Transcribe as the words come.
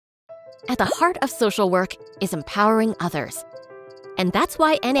At the heart of social work is empowering others. And that's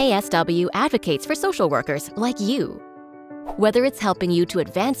why NASW advocates for social workers like you. Whether it's helping you to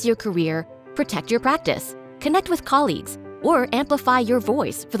advance your career, protect your practice, connect with colleagues, or amplify your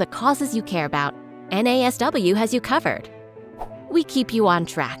voice for the causes you care about, NASW has you covered. We keep you on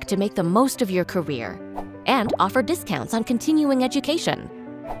track to make the most of your career and offer discounts on continuing education,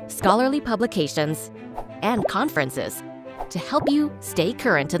 scholarly publications, and conferences to help you stay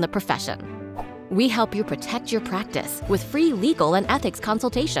current in the profession. We help you protect your practice with free legal and ethics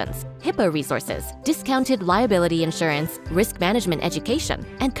consultations, HIPAA resources, discounted liability insurance, risk management education,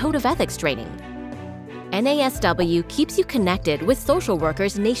 and code of ethics training. NASW keeps you connected with social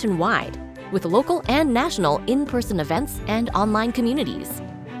workers nationwide, with local and national in-person events and online communities.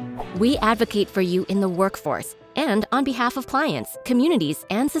 We advocate for you in the workforce and on behalf of clients, communities,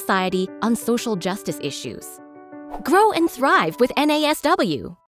 and society on social justice issues. Grow and thrive with NASW.